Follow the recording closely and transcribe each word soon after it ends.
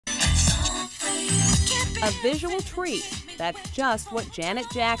A visual treat. That's just what Janet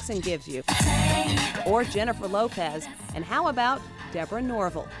Jackson gives you. Or Jennifer Lopez. And how about Deborah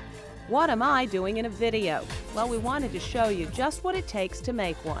Norville? What am I doing in a video? Well, we wanted to show you just what it takes to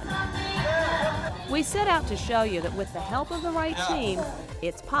make one. We set out to show you that with the help of the right team,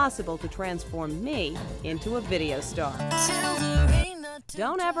 it's possible to transform me into a video star.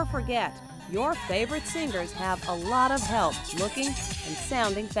 Don't ever forget, your favorite singers have a lot of help looking and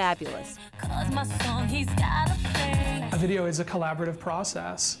sounding fabulous. A video is a collaborative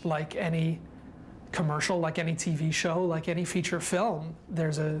process, like any commercial, like any TV show, like any feature film.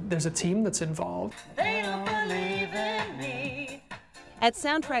 There's a team that's involved. They don't believe in me. At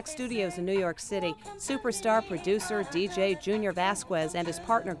Soundtrack Studios in New York City, superstar producer DJ Junior Vasquez and his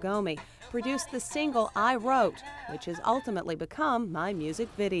partner Gomi produced the single I Wrote, which has ultimately become my music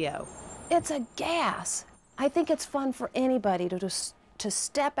video. It's a gas. I think it's fun for anybody to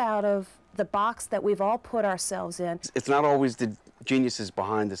step out of the box that we've all put ourselves in. It's not always the geniuses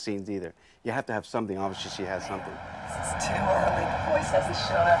behind the scenes either. You have to have something. Obviously, she has something. This is too early. The voice hasn't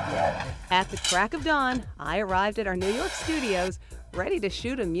shown up yet. At the crack of dawn, I arrived at our New York studios, ready to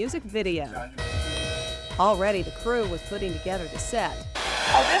shoot a music video. Already, the crew was putting together the set.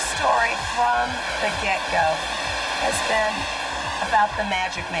 Oh, this story from the get-go has been about the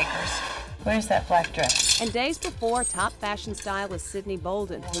magic makers. Where's that black dress? And days before, top fashion stylist Sydney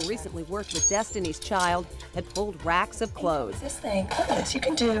Bolden, who recently worked with Destiny's Child, had pulled racks of clothes. This thing, look at this. You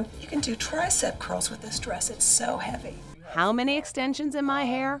can do tricep curls with this dress. It's so heavy. How many extensions in my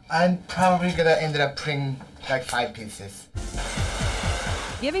hair? I'm probably gonna end up putting like 5 pieces.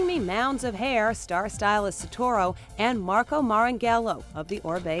 Giving me mounds of hair, star stylist Satoro and Marco Maranghello of the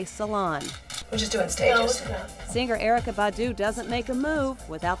Orbe Salon. We're just doing stages. Singer Erykah Badu doesn't make a move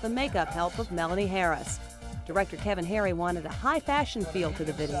without the makeup help of Melanie Harris. Director Kevin Harry wanted a high fashion feel to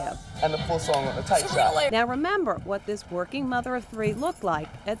the video. And the full song on the tight shot. Now remember what this working mother of 3 looked like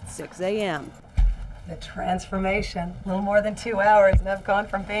at 6 a.m. The transformation, a little more than 2 hours, and I've gone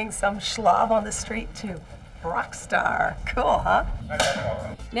from being some schlub on the street to rock star. Cool, huh?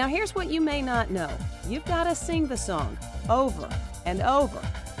 Now here's what you may not know. You've got to sing the song over and over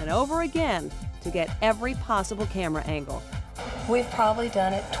and over again to get every possible camera angle. We've probably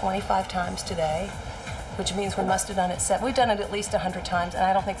done it 25 times today, which means we must have done it we've done it at least 100 times, and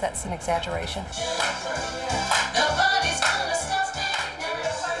I don't think that's an exaggeration.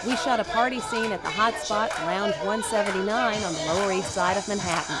 We shot a party scene at the Hotspot Lounge 179 on the Lower East Side of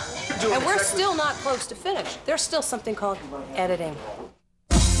Manhattan. And we're still not close to finish. There's still something called editing.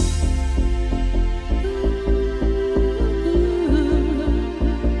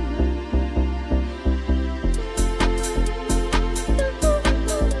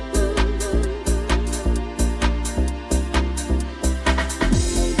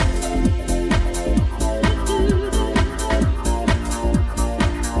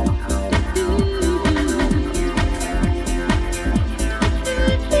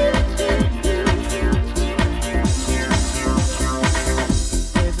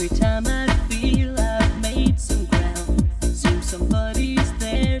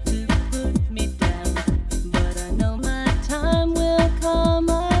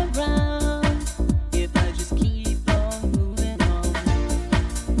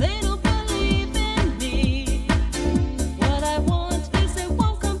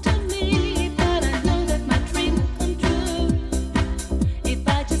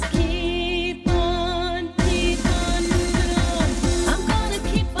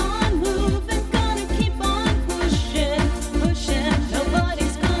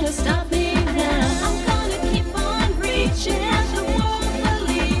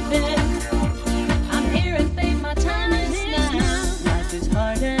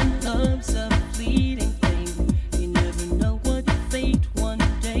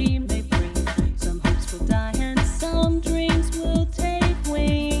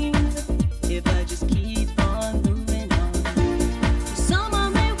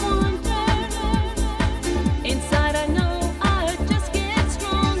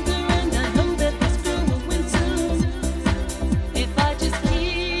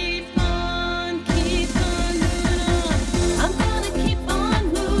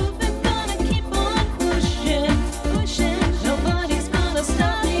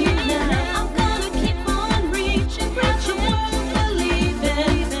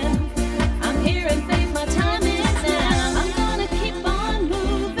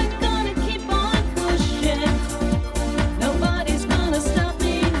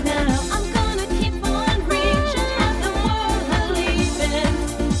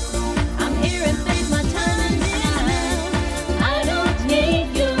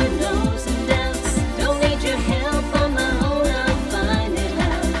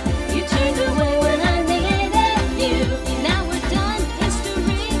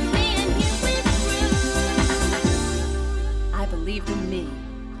 in me.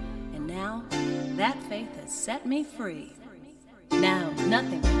 And now, that faith has set me free. Now,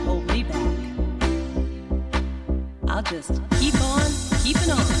 nothing can hold me back. I'll just keep on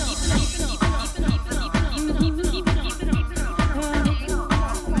keeping on.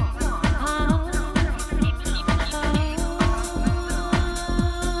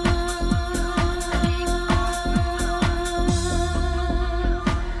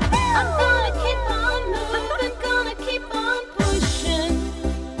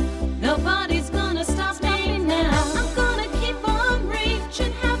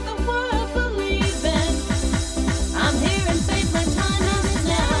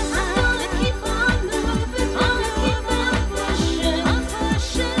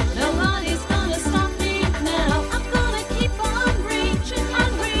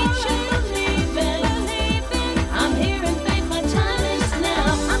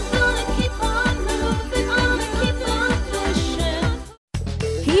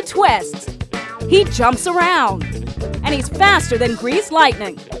 He twists, he jumps around, and he's faster than greased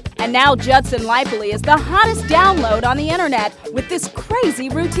lightning. And now Judson Lipoli is the hottest download on the internet with this crazy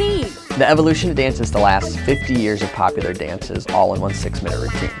routine. The evolution of dance is the last 50 years of popular dances all in one 6-minute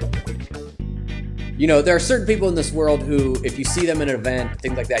routine. You know, there are certain people in this world who, if you see them in an event,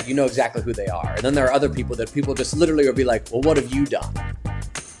 things like that, you know exactly who they are. And then there are other people that people just literally will be like, well, what have you done?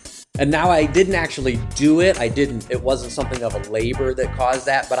 And now I didn't actually do it. It wasn't something of a labor that caused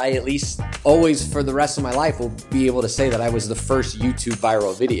that, but I at least always for the rest of my life will be able to say that I was the first YouTube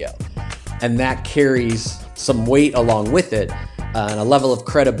viral video. And that carries some weight along with it and a level of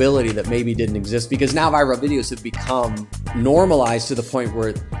credibility that maybe didn't exist because now viral videos have become normalized to the point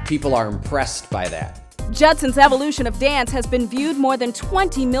where people are impressed by that. Judson's evolution of dance has been viewed more than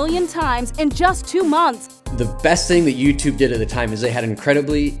 20 million times in just 2 months. The best thing that YouTube did at the time is they had an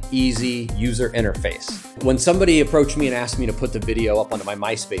incredibly easy user interface. When somebody approached me and asked me to put the video up onto my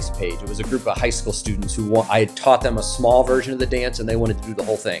MySpace page, it was a group of high school students who I had taught them a small version of the dance and they wanted to do the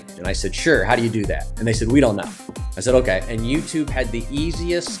whole thing. And I said, sure, how do you do that? And they said, we don't know. I said, okay. And YouTube had the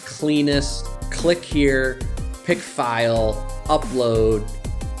easiest, cleanest, click here, pick file, upload,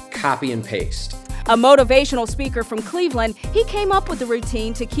 copy and paste. A motivational speaker from Cleveland, he came up with the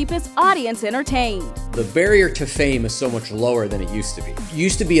routine to keep his audience entertained. The barrier to fame is so much lower than it used to be. It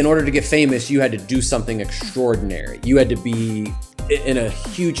used to be in order to get famous, you had to do something extraordinary. You had to be in a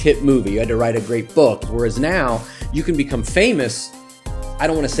huge hit movie. You had to write a great book. Whereas now, you can become famous, I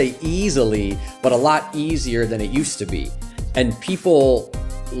don't want to say easily, but a lot easier than it used to be. And people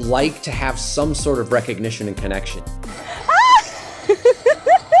like to have some sort of recognition and connection.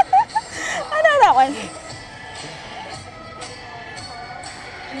 That one.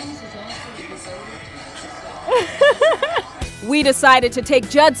 We decided to take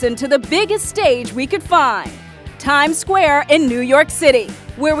Judson to the biggest stage we could find, Times Square in New York City,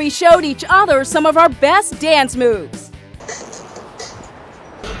 where we showed each other some of our best dance moves.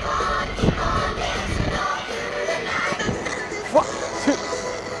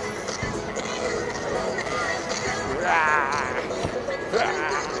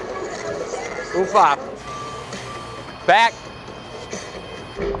 Oof up. Back.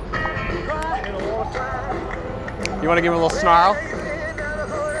 You want to give him a little snarl?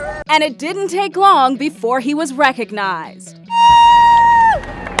 And it didn't take long before he was recognized.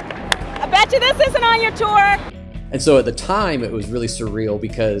 I bet you this isn't on your tour. And so at the time, it was really surreal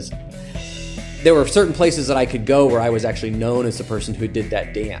because there were certain places that I could go where I was actually known as the person who did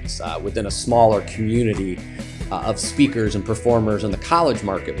that dance within a smaller community of speakers and performers in the college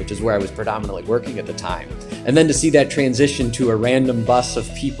market, which is where I was predominantly working at the time. And then to see that transition to a random bus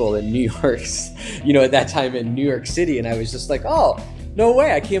of people in New York, you know, at that time in New York City, and I was just like, oh, no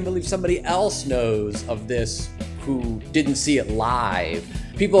way, I can't believe somebody else knows of this who didn't see it live.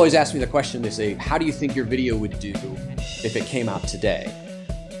 People always ask me the question, they say, how do you think your video would do if it came out today?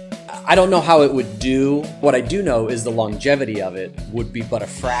 I don't know how it would do. What I do know is the longevity of it would be but a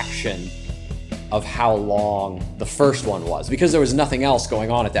fraction of how long the first one was, because there was nothing else going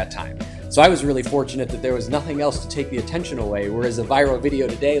on at that time. So I was really fortunate that there was nothing else to take the attention away, whereas a viral video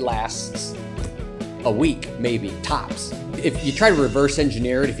today lasts a week, maybe, tops. If you try to reverse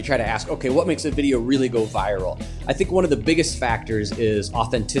engineer it, if you try to ask, okay, what makes a video really go viral? I think one of the biggest factors is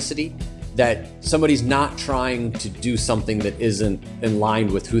authenticity, that somebody's not trying to do something that isn't in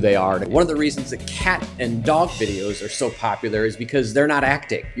line with who they are. One of the reasons that cat and dog videos are so popular is because they're not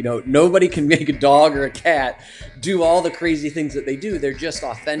acting. You know, nobody can make a dog or a cat do all the crazy things that they do. They're just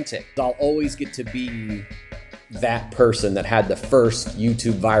authentic. I'll always get to be that person that had the first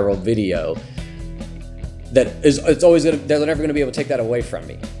YouTube viral video that is, they're never gonna be able to take that away from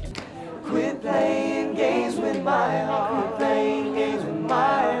me. Quit playing games with my heart. Quit playing games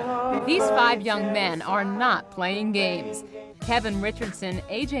These 5 young men are not playing games. Kevin Richardson,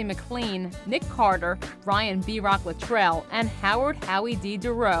 AJ McLean, Nick Carter, Ryan B. Rock Luttrell, and Howard Howie D.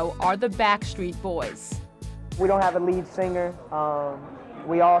 Duro are the Backstreet Boys. We don't have a lead singer.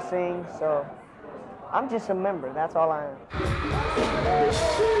 We all sing, so I'm just a member. That's all I am.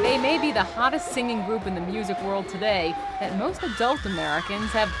 They may be the hottest singing group in the music world today that most adult Americans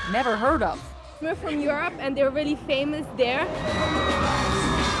have never heard of. We're from Europe, and they're really famous there.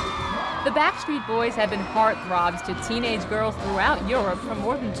 The Backstreet Boys have been heartthrobs to teenage girls throughout Europe for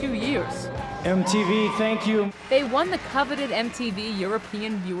more than 2 years. MTV, thank you. They won the coveted MTV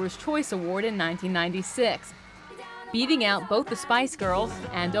European Viewers' Choice Award in 1996, beating out both the Spice Girls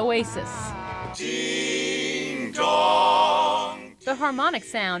and Oasis. Ding dong. The harmonic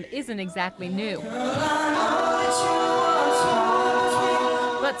sound isn't exactly new.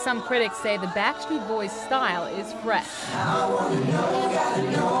 But some critics say the Backstreet Boys' style is fresh.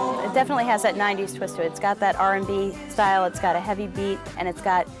 It definitely has that 90s twist to it. It's got that R&B style, it's got a heavy beat, and it's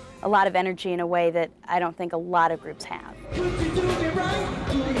got a lot of energy in a way that I don't think a lot of groups have.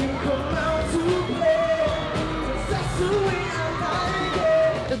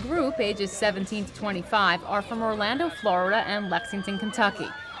 The group, ages 17 to 25, are from Orlando, Florida and Lexington, Kentucky.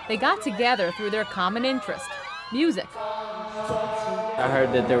 They got together through their common interest, music. I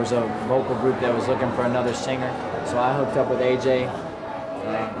heard that there was a vocal group that was looking for another singer, so I hooked up with AJ,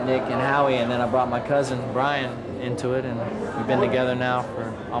 Nick, and Howie, and then I brought my cousin Brian into it, and we've been together now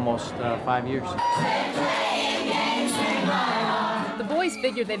for almost 5 years. The boys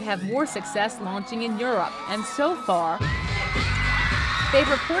figured they'd have more success launching in Europe, and so far, they've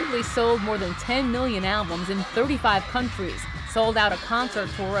reportedly sold more than 10 million albums in 35 countries, sold out a concert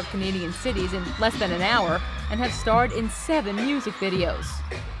tour of Canadian cities in less than an hour, and have starred in 7 music videos.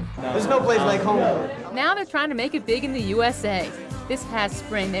 There's no place like home. Now they're trying to make it big in the USA. This past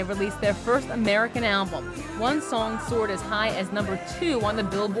spring, they released their first American album. One song soared as high as #2 on the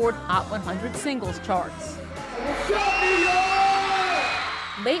Billboard Hot 100 singles charts.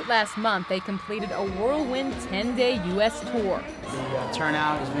 Late last month, they completed a whirlwind 10-day U.S. tour. The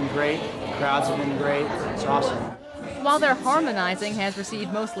turnout has been great, the crowds have been great, it's awesome. While their harmonizing has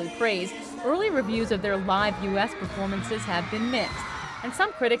received mostly praise, early reviews of their live U.S. performances have been mixed. And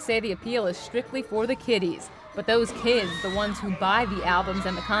some critics say the appeal is strictly for the kiddies. But those kids, the ones who buy the albums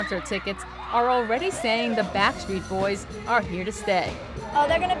and the concert tickets, are already saying the Backstreet Boys are here to stay. Oh,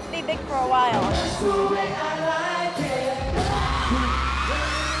 they're going to be big for a while.